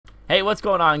Hey, what's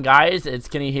going on, guys? It's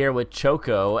Kenny here with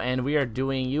Choco, and we are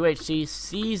doing UHC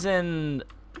season...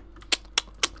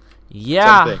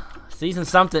 Yeah, something. Season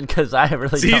something, because I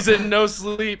really Season no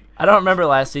sleep. I don't remember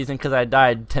last season, because I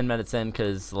died 10 minutes in,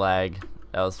 because lag.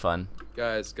 That was fun.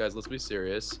 Guys, let's be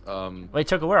serious. Wait,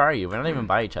 Choco, where are you? We're not even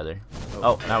by each other.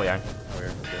 Oh, now we are.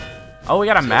 Okay. Oh, we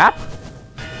got a map?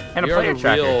 And a We player are the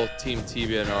tracker. real Team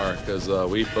TBNR, because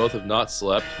we both have not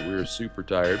slept. We were super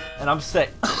tired. And I'm sick.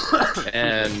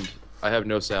 And I have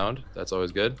no sound. That's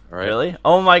always good. All right. Really?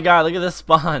 Oh my god, look at this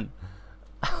spawn.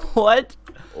 What?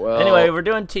 Well, Anyway, we're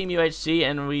doing Team UHC,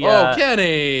 and we, Oh,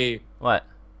 Kenny! What?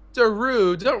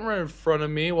 Daru, don't run in front of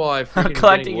me while I freaking I'm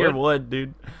collecting your wood. wood,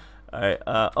 dude. Alright,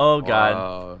 oh god.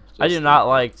 Wow, I do just not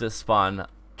like this spawn.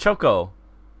 Choco,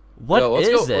 what Yo, let's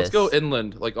is go, this? Let's go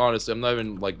inland. Like, honestly, I'm not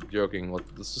even, like, joking.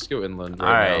 Let's just go inland right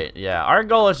now. Alright, yeah. Our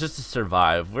goal is just to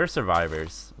survive. We're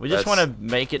survivors. We just That's- want to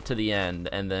make it to the end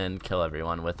and then kill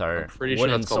everyone with our I'm pretty sure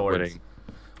wooden that's called swords. winning.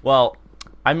 Well,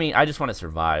 I mean, I just want to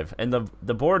survive. And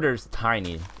the border's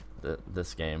tiny,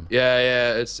 this game.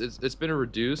 Yeah, it's been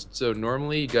reduced. So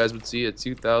normally you guys would see a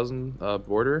 2,000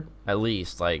 border. At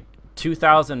least, like,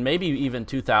 2000, maybe even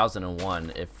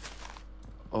 2001 if...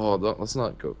 Oh, let's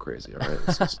not go crazy, all right?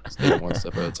 Let's take it one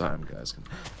step at a time, guys.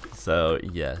 So,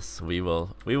 yes, we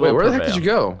will Wait, where the heck did you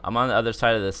go? I'm on the other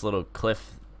side of this little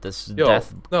cliff, this Yo,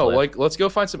 death no, cliff. like, let's go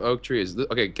find some oak trees.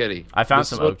 Okay, Kenny. I found this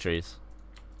some is what- oak trees.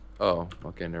 Oh,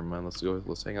 okay, never mind. Let's go.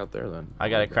 Let's hang out there then. I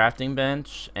got a crafting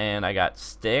bench, and I got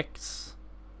sticks.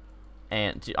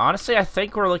 And honestly, I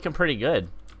think we're looking pretty good.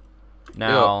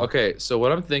 Now, Yo, okay, so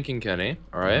what I'm thinking, Kenny,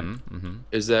 all right,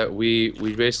 is that we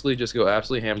basically just go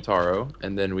absolutely hamtaro,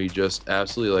 and then we just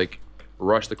absolutely, like,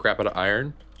 rush the crap out of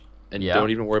iron, and Yeah. don't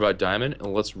even worry about diamond,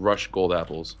 and let's rush gold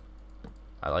apples.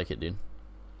 I like it, dude.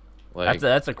 Like,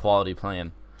 That's a quality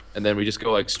plan. and then we just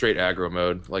go like straight aggro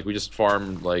mode. Like we just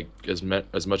farm like as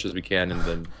much as we can, and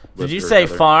then. Did live you through say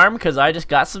another- farm? Because I just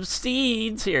got some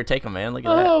seeds. Here, take them, man. Look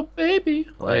at that. Oh baby!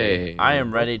 Like, Hey, I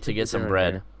am ready to what get you some doing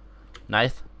bread.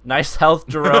 Nice health,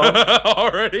 Jerome. here?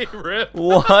 Already ripped.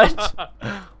 What?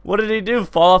 What did he do?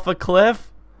 Fall off a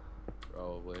cliff?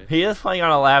 Probably. He is playing on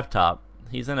a laptop.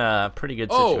 He's in a pretty good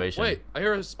Oh situation. wait! I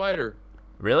hear a spider.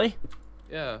 Really?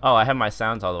 Yeah. Oh, I have my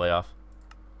sounds all the way off.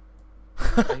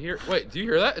 I hear. Wait, do you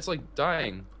hear that? It's like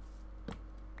dying.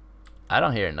 I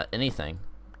don't hear anything.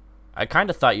 I kind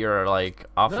of thought you were like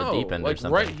off the No, deep end like or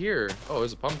something. right here. Oh,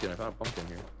 there's a pumpkin. I found a pumpkin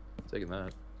here. I'm taking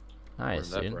that. Nice,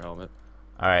 Wearing that dude. for a helmet.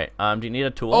 All right. Do you need a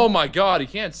tool? Oh my God! You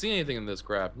can't see anything in this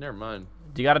crap. Never mind.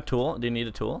 Do you got a tool? Do you need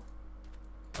a tool?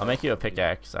 I'll make you a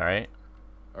pickaxe. All right.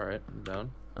 All right, I'm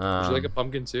down. Would you like a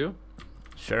pumpkin too?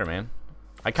 Sure, man.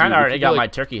 I kind Dude, of we already could got do, my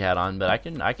like- turkey hat on, but I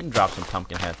can drop some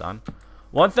pumpkin hats on.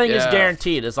 One thing is Yeah.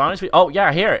 guaranteed, as long as we. Oh yeah,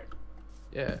 I hear it.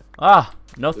 Yeah. Ah,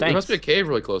 no There thanks. must be a cave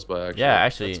really close by. Actually. Yeah,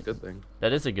 actually. That's a good thing.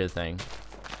 That is a good thing.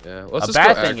 Yeah, let's A just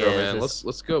bad go thing aggro, is- man. is-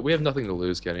 Let's go. We have nothing to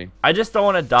lose, Kenny. I just don't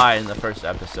want to die in the first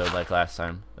episode like last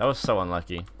time. That was so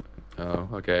unlucky. Oh,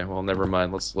 okay. Well, never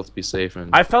mind. Let's be safe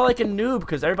and. I felt like a noob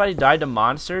because everybody died to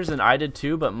monsters and I did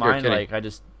too, but mine Kenny. like I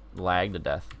just lagged to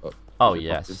death. Oh, Oh is it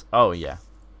yes. pumpkin? Oh yeah.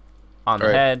 On the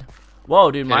Alright. head.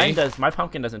 Whoa, dude, Kenny? mine does. My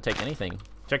pumpkin doesn't take anything.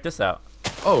 Check this out.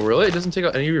 Oh, really? It doesn't take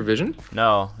out any of your vision?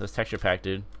 No, this texture pack,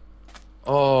 dude.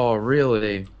 Oh,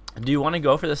 really? Do you want to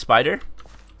go for the spider?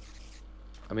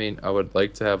 I mean, I would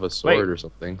like to have a sword Wait. or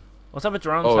something. What's up with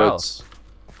Jerome's Oh, health? it's.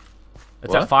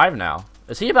 It's what? at 5 now.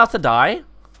 Is he about to die?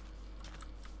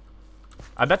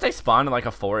 I bet they spawned in like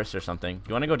a forest or something.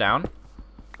 You want to go down?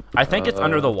 I think it's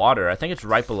under the water. I think it's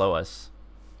right below us.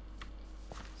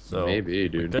 So Maybe, we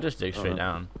dude. could just dig straight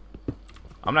down.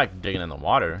 I'm not digging in the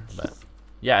water, but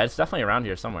yeah, it's definitely around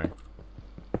here somewhere.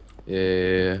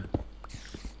 Yeah.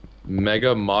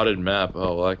 Mega modded map.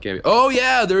 Oh, well, that can't be. Oh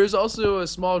yeah, there is also a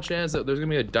small chance that there's gonna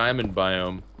be a diamond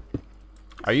biome.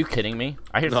 Are you kidding me?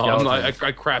 I hear No, I'm skeletons. not.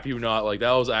 I crap you not. Like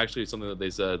that was actually something that they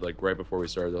said like right before we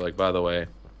started. They're like, by the way,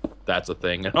 that's a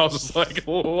thing, and I was just like,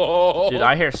 whoa. Dude,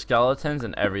 I hear skeletons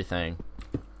and everything.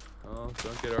 Oh,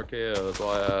 don't get RKO. That's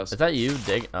all I ask. Is that you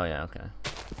dig? Oh yeah, okay.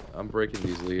 I'm breaking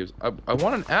these leaves. I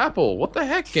want an apple. What the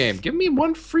heck, game? Give me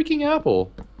one freaking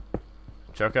apple.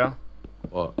 Choco,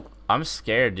 What? I'm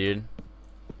scared, dude.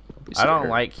 Don't be I don't scared.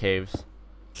 like caves.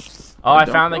 Oh, I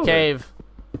don't found the know cave.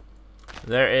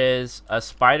 There is a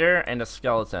spider and a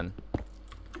skeleton.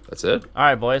 That's it?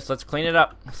 Alright, boys, let's clean it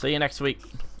up. See you next week.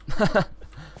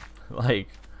 Like,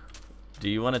 do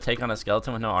you want to take on a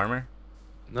skeleton with no armor?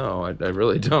 No, I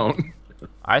really don't.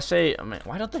 I say, I mean,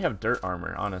 why don't they have dirt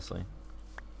armor, honestly?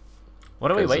 What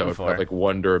are we Because that waiting would for? have, like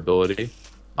one durability.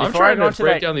 I'm Before I trying go to into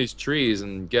break that, down these trees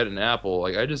and get an apple.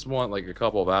 Like, I just want like a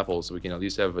couple of apples so we can at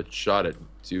least have a shot at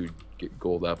to get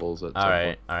gold apples at some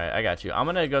point. all right, I got you. I'm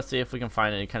gonna go see if we can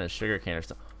find any kind of sugar cane or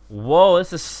stuff. Whoa,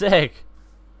 this is sick.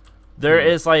 There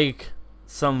is like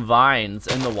some vines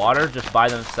in the water just by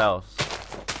themselves.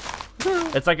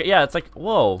 It's like, yeah, it's like,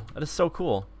 whoa, that is so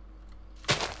cool.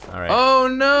 All right. Oh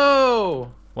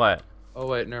no! What? Oh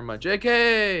wait, never mind.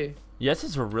 JK. Yeah, this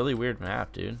is a really weird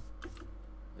map, dude.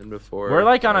 And before We're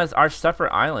like on our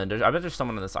separate island. I bet there's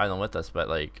someone on this island with us, but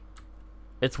like,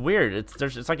 it's weird.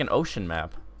 It's like an ocean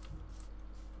map.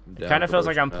 It kind of feels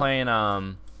like I'm playing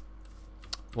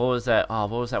what was that? Oh,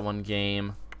 what was that one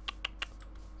game?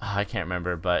 Oh, I can't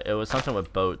remember, but it was something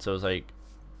with boats. It was like,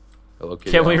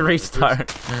 can we restart?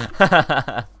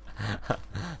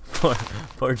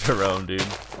 poor Jerome, dude.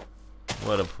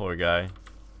 What a poor guy.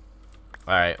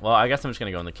 All right, well, I guess I'm just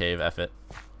gonna go in the cave. F it.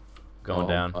 Going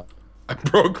down. I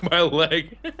broke my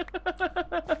leg.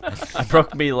 I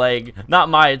broke me leg. Not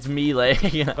my, it's me leg.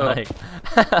 Like,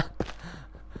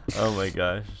 oh my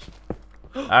gosh.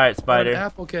 All right, Spider.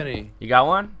 Apple, Kenny. You got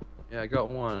one? Yeah, I got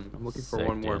one. I'm looking for Sick,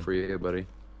 one more dude. for you, buddy.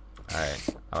 All right,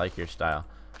 I like your style.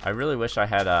 I really wish I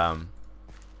had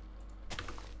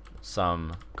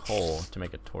some coal to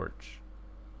make a torch.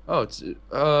 Oh, it's do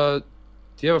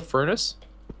you have a furnace?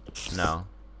 No.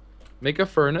 Make a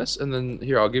furnace, and then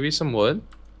here I'll give you some wood,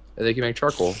 and they can make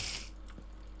charcoal.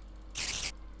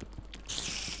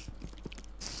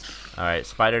 All right,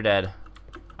 Spider dead.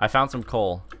 I found some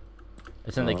coal.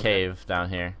 It's in the cave down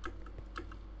here.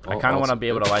 I kind of want to be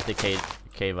able to light the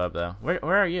cave up though. Where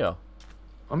are you?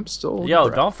 I'm still. Yo,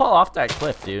 don't fall off that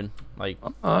cliff, dude. Like.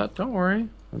 Don't worry.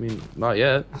 I mean, not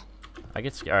yet. I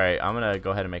get. All right, I'm gonna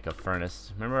go ahead and make a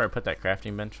furnace. Remember where I put that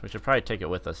crafting bench? We should probably take it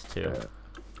with us too. Yeah.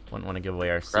 Wouldn't want to give away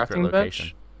our secret Crafting location.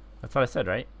 bench? That's what I said,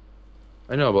 right?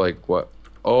 I know, but like what?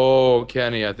 Oh,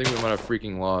 Kenny, I think we might have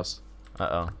freaking lost.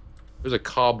 Uh-oh. There's a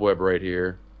cobweb right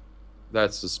here.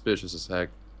 That's suspicious as heck.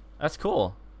 That's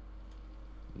cool.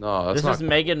 No, that's This not. is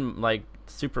Megan like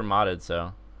super modded.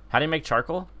 So, how do you make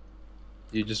charcoal?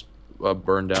 You just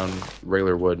burn down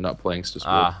regular wood, not planks, just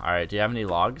wood. All right. Do you have any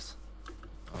logs?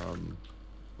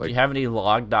 Do you have any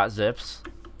log.zips?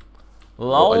 Oh, I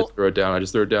Lol. just threw it down. I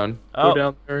just threw it down. Oh. Go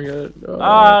down there and get it.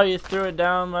 Oh, you threw it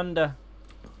down, Munda.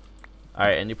 All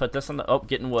right, and you put this on the. Oh,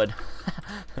 getting wood.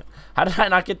 How did I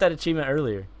not get that achievement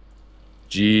earlier?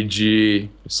 GG.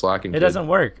 Slacking. It doesn't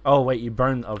work. Oh wait, you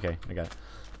burned. Okay, I got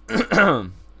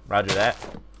it. Roger that.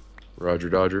 Roger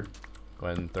Dodger. Go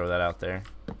ahead and throw that out there.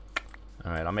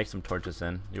 All right, I'll make some torches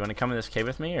in. You want to come in this cave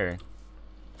with me, or?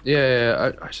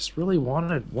 Yeah, I just really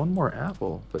wanted one more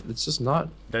apple, but it's just not.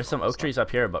 There's some oak trees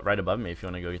up here, but right above me if you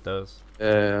want to go get those.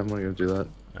 Yeah, I'm gonna go do that.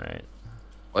 All right.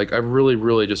 Like, I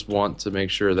really just want to make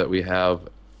sure that we have.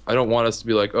 I don't want us to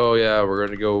be like, oh yeah, we're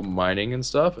gonna go mining and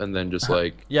stuff, and then just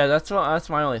like. Yeah, that's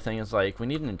my only thing is like we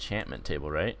need an enchantment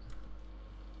table, right?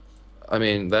 I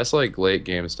mean, that's like late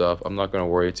game stuff. I'm not gonna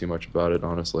worry too much about it,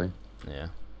 honestly. Yeah.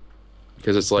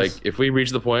 Because it's like, if we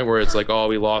reach the point where it's like, oh,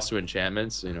 we lost to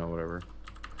enchantments, you know, whatever.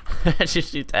 She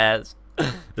shoots ass.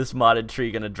 This modded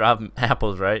tree gonna drop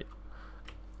apples, right?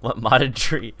 What modded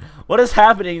tree? What is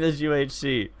happening in this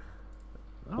UHC?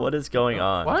 What is going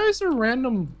on? Why is there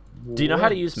random? Do you know how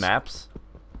to use maps?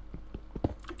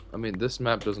 I mean, this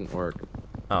map doesn't work.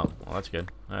 Oh, well, that's good.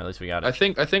 All right, at least we got it.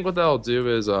 I think what that'll do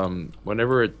is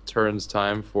whenever it turns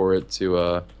time for it to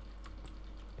oh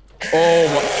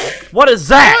my, What is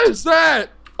that? what is that?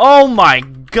 Oh my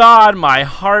God, my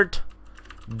heart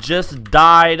just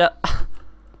died.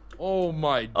 Oh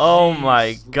my. Oh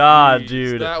my God,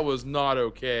 dude. That was not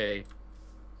okay.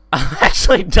 I'm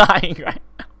actually dying right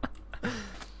now.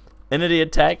 Entity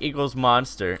attack equals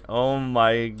monster. Oh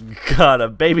my God, a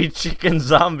baby chicken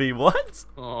zombie. What?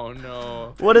 Oh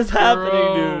no. What is happening,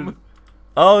 Jerome. dude?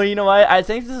 Oh, you know what? I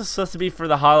think this is supposed to be for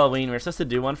the Halloween. We're supposed to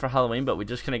do one for Halloween, but we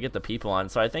just couldn't get the people on.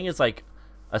 So I think it's like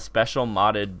a special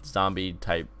modded zombie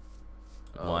type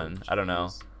one. I don't know.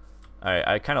 All right,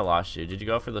 I kind of lost you. Did you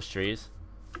go for those trees?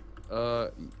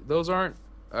 Those aren't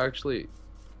actually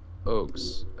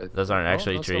oaks. Those aren't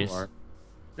actually trees?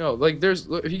 No, like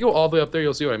if you go all the way up there,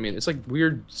 you'll see what I mean. It's like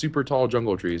weird, super tall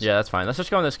jungle trees. Yeah, that's fine. Let's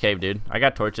just go in this cave, dude. I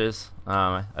got torches.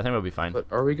 I think we'll be fine. But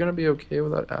are we gonna be okay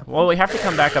with that apple? Well, we have to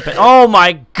come back up and. Oh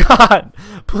my God!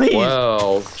 Please.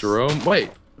 Well, Jerome. Wait,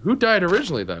 who died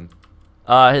originally then?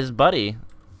 His buddy.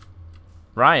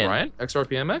 Ryan. Ryan?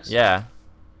 XRPMX? Yeah.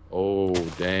 Oh,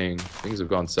 dang. Things have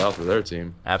gone south for their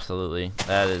team. Absolutely.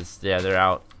 That is. Yeah, they're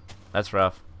out. That's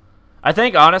rough. I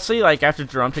think honestly, like after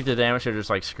Jerome took the damage, they're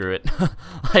just like screw it.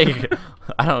 Like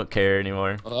I don't care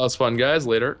anymore. Well, that was fun, guys.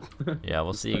 Later. Yeah,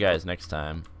 we'll see you guys next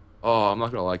time. Oh, I'm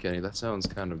not gonna lie, Kenny. That sounds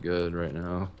kind of good right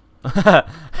now.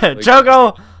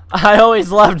 Choco, I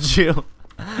always loved you.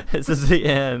 This is the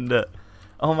end.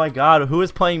 Oh my God, who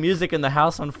is playing music in the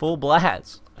house on full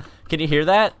blast? Can you hear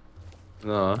that?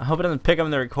 No. I hope it doesn't pick up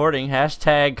in the recording.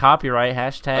 Hashtag copyright.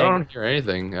 Hashtag. I don't hear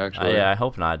anything actually. Yeah, I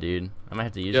hope not, dude. I might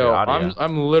have to use your audio.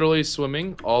 I'm literally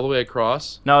swimming all the way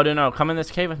across. No, dude, no. Come in this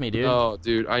cave with me, dude. No,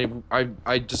 dude. I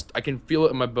can feel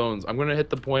it in my bones. I'm gonna hit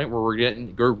the point where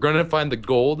we're gonna find the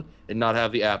gold and not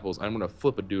have the apples. I'm gonna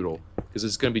flip a doodle because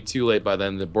it's gonna be too late by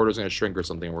then. The border's gonna shrink or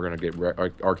something. We're gonna get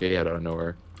arcade out of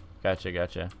nowhere. Gotcha,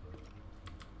 gotcha.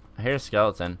 I hear a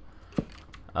skeleton.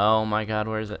 Oh my God,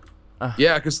 where is it?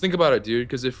 Yeah, because think about it, dude.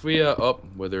 Because if we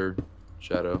wither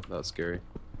shadow, that's scary.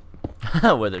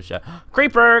 Wither shadow.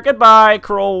 Creeper, goodbye,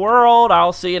 cruel world.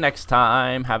 I'll see you next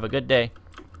time. Have a good day.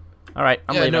 All right,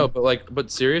 I'm leaving. No,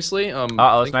 but seriously,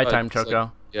 it's nighttime,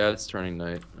 Choco. Yeah, it's turning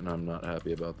night, and I'm not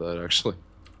happy about that actually.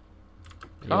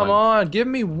 Come on, give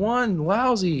me one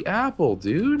lousy apple,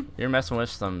 dude. You're messing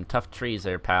with some tough trees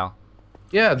there, pal.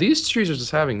 Yeah, these trees are just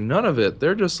having none of it.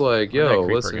 They're just like, yo,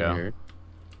 listen here.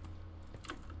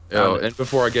 Yo, and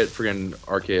before I get friggin'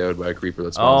 RKO'd by a creeper,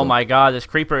 let's. Oh my God, this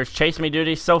creeper is chasing me, dude.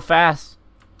 He's so fast.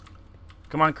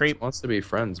 Come on, creep. He wants to be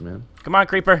friends, man. Come on,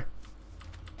 creeper.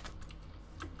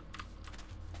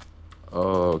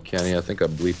 Oh, Kenny, I think I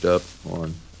bleeped up. Hold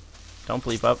on. Don't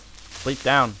bleep up. Bleep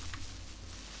down.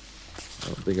 I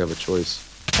don't think I have a choice.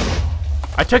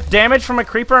 I took damage from a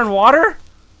creeper in water?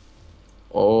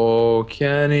 Oh,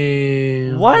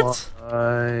 Kenny. What?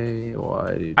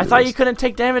 Why did you I thought you couldn't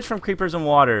take damage from creepers in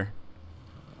water.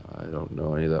 I don't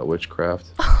know any of that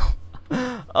witchcraft.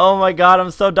 Oh my God,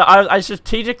 I'm so dumb. I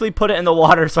strategically put it in the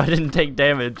water so I didn't take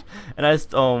damage. And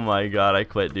oh my God, I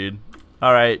quit, dude.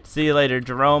 All right, see you later,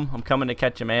 Jerome. I'm coming to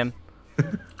catch you, man.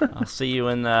 I'll see you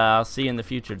in the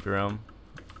future, Jerome.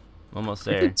 Almost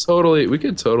there. We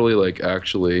could totally like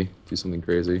actually do something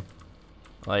crazy.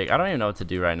 Like, I don't even know what to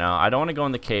do right now. I don't want to go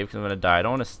in the cave because I'm gonna die. I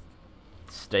don't want to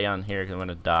stay on here because I'm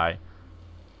gonna die.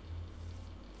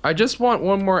 I just want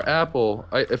one more apple.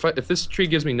 If this tree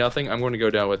gives me nothing, I'm going to go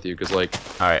down with you because like.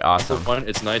 All right, awesome. For one,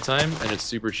 it's nighttime and it's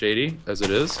super shady as it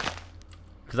is.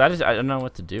 Because I don't know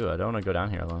what to do. I don't want to go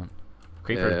down here alone.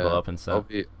 Creepers blow up and stuff.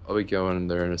 I'll be going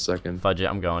there in a second. Fudge it,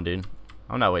 I'm going, dude.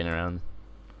 I'm not waiting around.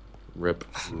 Rip.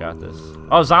 Got this.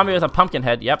 Oh, zombie with a pumpkin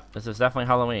head. Yep, this is definitely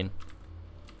Halloween.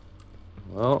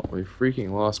 Well, we freaking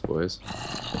lost, boys.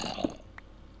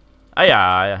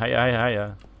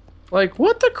 Hiya. Like,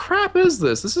 what the crap is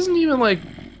this? This isn't even like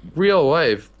real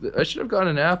life. I should have gotten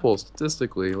an apple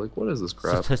statistically. Like, what is this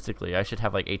crap? Statistically, I should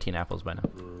have like 18 apples by now.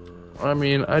 I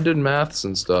mean, I did maths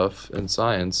and stuff and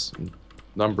science and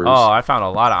numbers. Oh, I found a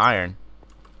lot of iron.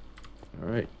 All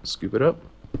right, scoop it up.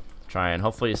 Trying.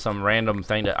 Hopefully some random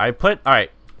thing that I put. All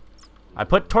right. I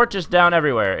put torches down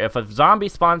everywhere. If a zombie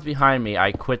spawns behind me,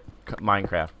 I quit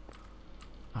Minecraft.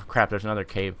 Oh crap, there's another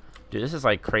cave. Dude, this is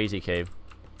like crazy cave.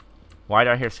 Why do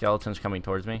I hear skeletons coming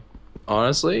towards me?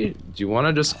 Honestly, do you want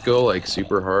to just go like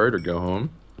super hard or go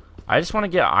home? I just want to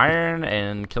get iron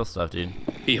and kill stuff, dude.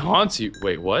 He haunts you.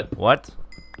 Wait, what? What?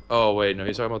 Oh wait, no,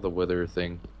 he's talking about the wither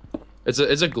thing. It's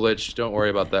a glitch. Don't worry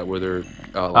about that wither.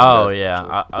 Oh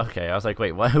yeah. Okay. I was like,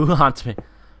 wait, what? Who haunts me?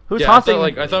 Who's yeah,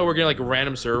 haunting? I thought we were getting like a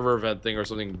random server event thing or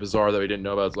something bizarre that we didn't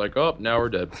know about. It's like, oh, now we're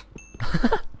dead.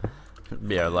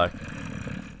 Be our luck.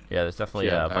 Yeah, there's definitely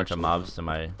a bunch of mobs to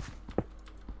my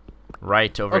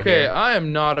right over here. Okay, I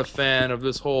am not a fan of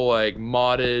this whole like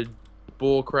modded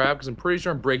bull crap because I'm pretty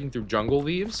sure I'm breaking through jungle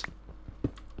leaves.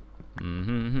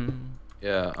 Mm-hmm.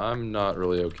 Yeah, I'm not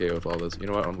really okay with all this. You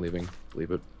know what? I'm leaving.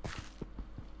 Leave it.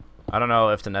 I don't know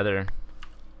if the nether.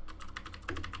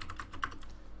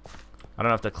 I don't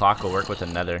know if the clock will work with the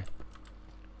nether.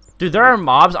 Dude, there are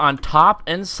mobs on top,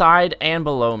 inside, and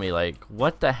below me. Like,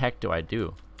 what the heck do I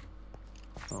do?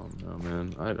 Oh no,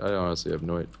 man. I honestly have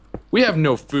no idea. We have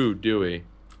no food, do we?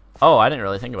 Oh, I didn't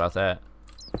really think about that.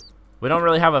 We don't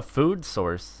really have a food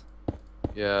source.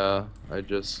 Yeah, that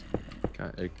just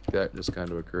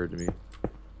kind of occurred to me.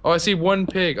 Oh, I see one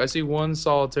pig. I see one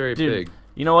solitary pig.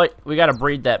 You know what? We gotta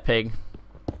breed that pig.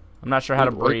 I'm not sure how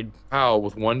to breed. How?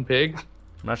 With one pig?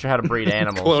 I'm not sure how to breed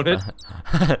animals. Clone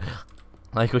it?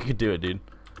 Like, we could do it, dude.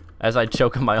 As I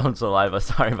choke on my own saliva.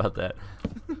 Sorry about that.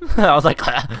 I was like,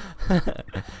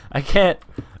 I can't.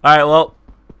 Alright, well,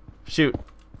 shoot.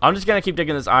 I'm just gonna keep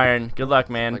digging this iron. Good luck,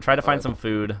 man. Try to find some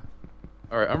food.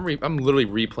 Alright, I'm literally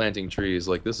replanting trees.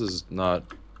 Like, this is not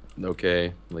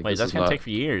okay. Like, wait, that's gonna take for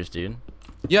years, dude.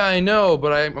 Yeah, I know,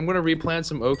 but I'm gonna replant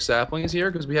some oak saplings here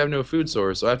because we have no food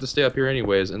source, so I have to stay up here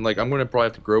anyways. And like, I'm gonna probably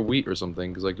have to grow wheat or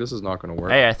something because like this is not gonna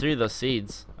work. Hey, I threw those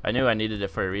seeds. I knew I needed it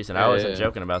for a reason. I wasn't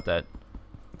joking about that.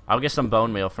 I'll get some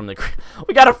bone meal from the.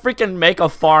 We gotta freaking make a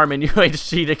farm in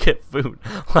UHC to get food.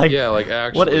 Like, yeah, like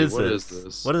actually, what is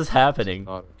this? What is happening?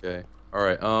 Not okay. All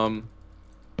right. All right.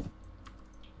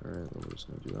 We're just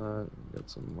gonna do that. Get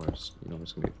some more. You know, I'm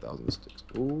just gonna get 1,000 sticks.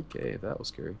 Okay, that was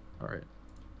scary. All right.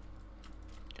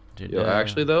 Dude, Yeah.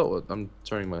 Actually, though, I'm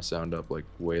turning my sound up like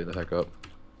way the heck up.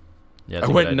 Yeah. I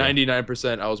went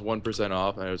 99%. I was 1%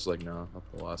 off, and I was like, no, not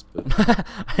the last bit.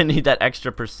 I need that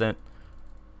extra %.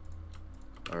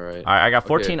 All right. All right. I got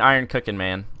 14 iron cooking,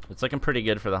 man. It's looking pretty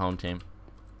good for the home team.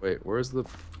 Wait, where's the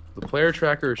player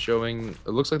tracker showing?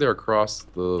 It looks like they're across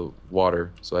the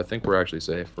water, so I think we're actually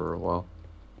safe for a while.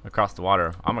 Across the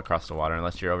water? I'm across the water,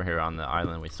 unless you're over here on the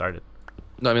island we started.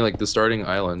 No, I mean like the starting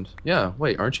island. Yeah.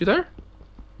 Wait, aren't you there?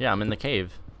 Yeah, I'm in the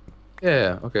cave.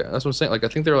 Yeah. Okay, that's what I'm saying. Like, I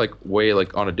think they're like way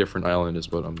like on a different island,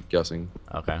 is what I'm guessing.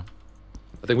 Okay.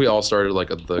 I think we all started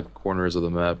like at the corners of the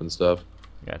map and stuff.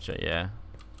 Gotcha. Yeah.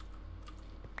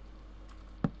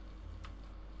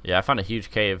 Yeah, I found a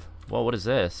huge cave. Whoa, what is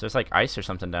this? There's like ice or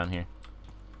something down here.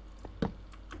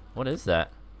 What is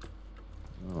that?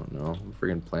 Oh no, I'm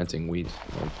freaking planting wheat.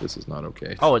 Like, this is not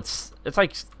okay. Oh, it's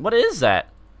like, what is that?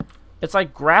 It's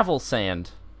like gravel sand.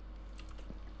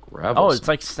 Gravel. Oh, it's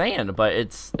like sand, but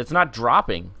it's not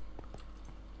dropping.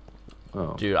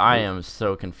 Oh. Dude, I am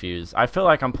so confused. I feel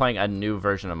like I'm playing a new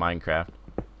version of Minecraft.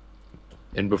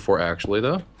 And before actually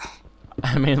though?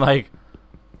 I mean, like,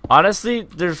 honestly,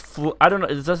 there's I don't know.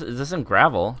 Is this in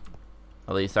gravel?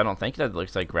 At least I don't think that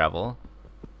looks like gravel.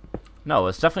 No,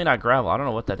 it's definitely not gravel. I don't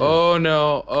know what that is. Oh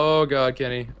no! Oh god,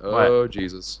 Kenny! Oh what?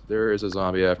 Jesus! There is a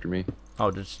zombie after me.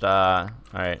 Oh, just all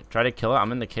right. Try to kill it.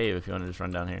 I'm in the cave. If you want to just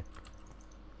run down here.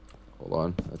 Hold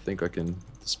on. I think I can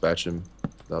dispatch him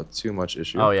without too much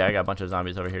issue. Oh yeah, I got a bunch of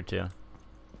zombies over here too.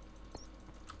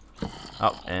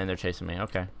 Oh, and they're chasing me.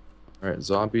 Okay. All right,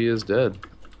 zombie is dead.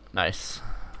 Nice.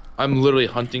 I'm literally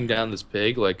hunting down this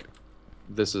pig. Like,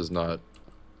 this is not.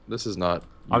 This is not.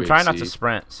 I'm UHC. trying not to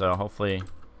sprint, so hopefully.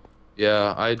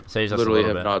 Yeah, I saves us a literally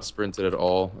little have bit. not sprinted at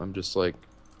all. I'm just like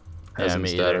peasant me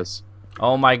status.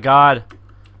 Oh my God,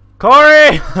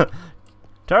 Corey,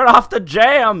 turn off the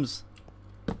jams.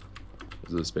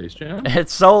 Is it a Space Jam?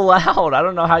 It's so loud. I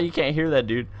don't know how you can't hear that,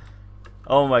 dude.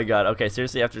 Oh my God. Okay,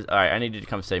 seriously, all right, I need you to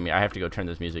come save me. I have to go turn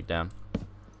this music down.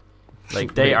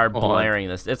 Like, they are blaring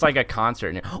this. It's like a concert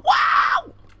in here.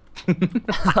 Wow!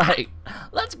 Like,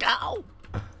 let's go.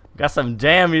 Got some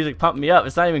damn music pumping me up.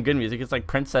 It's not even good music. It's like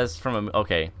Princess from a...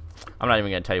 Okay. I'm not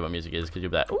even going to tell you what music is because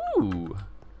you'll be like, ooh.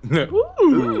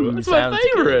 Ooh, that's my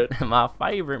favorite. My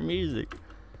favorite music.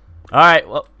 All right.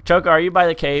 Well, Choco, are you by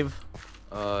the cave?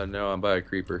 No, I'm by a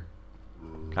creeper.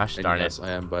 Gosh And darn yes, it.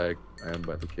 I am by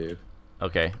the cave.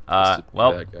 Okay. Just to be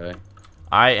Well, that guy.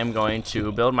 I am going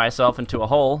to build myself into a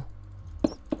hole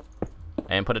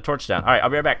and put a torch down. All right, I'll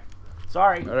be right back.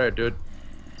 Sorry. All right, dude.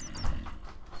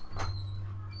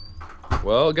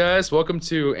 Well, guys, welcome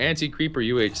to Anti-Creeper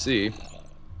UHC,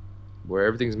 where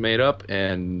everything's made up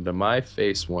and my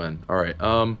face won. All right.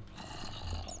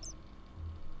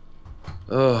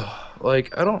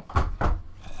 Like I don't.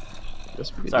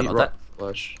 Guess we Sorry eat about raw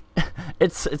flesh.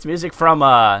 It's music from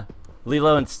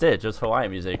Lilo and Stitch. It's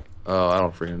Hawaiian music. Oh, I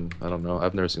don't know.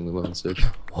 I've never seen Lilo and Stitch.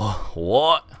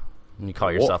 What? You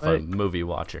call yourself a movie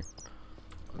watcher?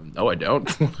 No, I don't.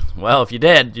 Well, if you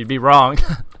did, you'd be wrong.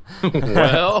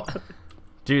 Well,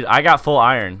 dude, I got full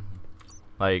iron.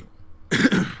 Like,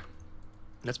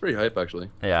 that's pretty hype, actually.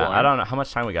 yeah, I don't know how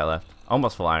much time we got left.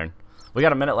 Almost full iron. We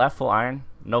got a minute left. Full iron.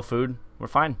 No food. We're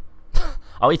fine.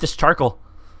 I'll eat this charcoal.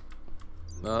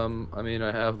 I mean,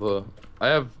 I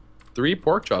have 3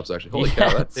 pork chops actually. Holy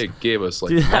cow, that pig gave us like.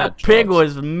 Dude, that pig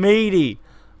was meaty.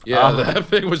 Yeah, that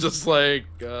pig was just like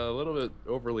a little bit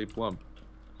overly plump.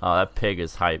 Oh, that pig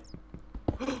is hype.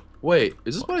 Wait,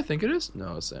 is this what I think it is?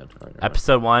 No, it's sand. All right,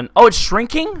 Episode 1. Oh, it's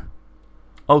shrinking?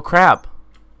 Oh, crap.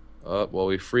 Well,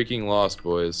 we freaking lost,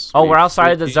 boys. Oh, we're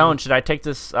outside of the zone. Should I take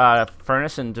this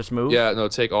furnace and just move? Yeah, no,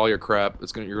 take all your crap.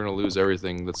 You're gonna lose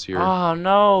everything that's here. Oh,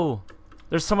 no.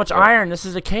 There's so much iron. This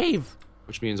is a cave.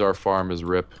 Which means our farm is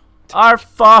rip. Our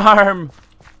farm.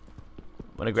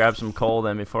 I'm gonna grab some coal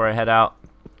then before I head out.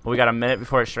 We got a minute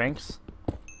before it shrinks.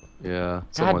 Yeah,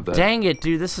 something like God that. dang it,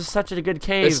 dude! This is such a good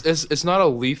cave. It's not a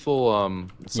lethal.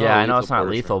 Yeah, I know it's not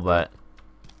lethal, but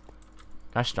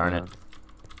gosh darn it.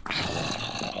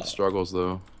 Struggles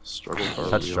though. Struggles are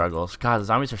Such real. struggles. God, the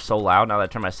zombies are so loud now that I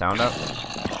turn my sound up.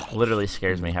 Literally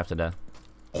scares me half to death.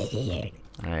 All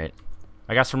right,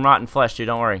 I got some rotten flesh, dude.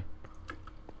 Don't worry.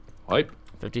 Hype.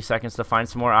 50 seconds to find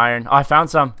some more iron. Oh, I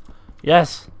found some.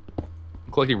 Yes.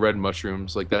 I'm collecting red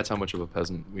mushrooms. Like, that's how much of a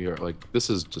peasant we are. Like, this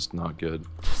is just not good.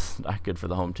 Not good for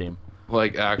the home team.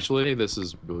 Like, actually, this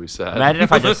is really sad. Imagine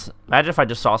if I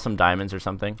just saw some diamonds or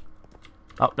something.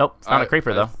 Oh nope, it's not a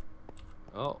creeper though.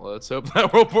 Well, let's hope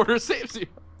that world border saves you.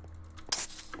 I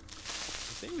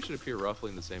think we should appear roughly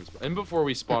in the same spot, and before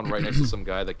we spawn right next to some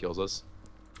guy that kills us,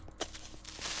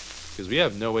 because we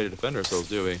have no way to defend ourselves,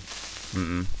 do we?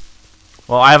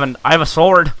 Well, I have a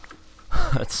sword.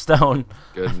 It's stone.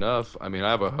 Good enough. I mean,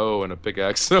 I have a hoe and a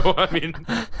pickaxe, so I mean.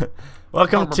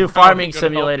 Welcome to Farming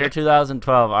Simulator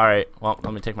 2012. All right. Well,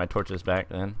 let me take my torches back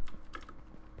then.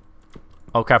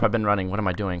 Oh crap! I've been running. What am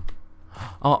I doing?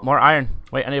 Oh, more iron.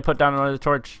 Wait, I need to put down another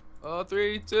torch. Oh,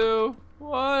 3, 2,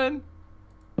 1.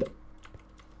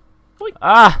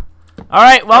 Ah. All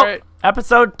right. Well,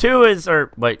 episode 2 is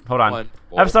wait, hold on.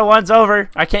 Episode 1's over.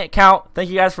 I can't count. Thank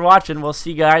you guys for watching. We'll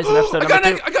see you guys in episode number 2.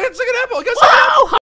 I got a second apple. I got a second apple.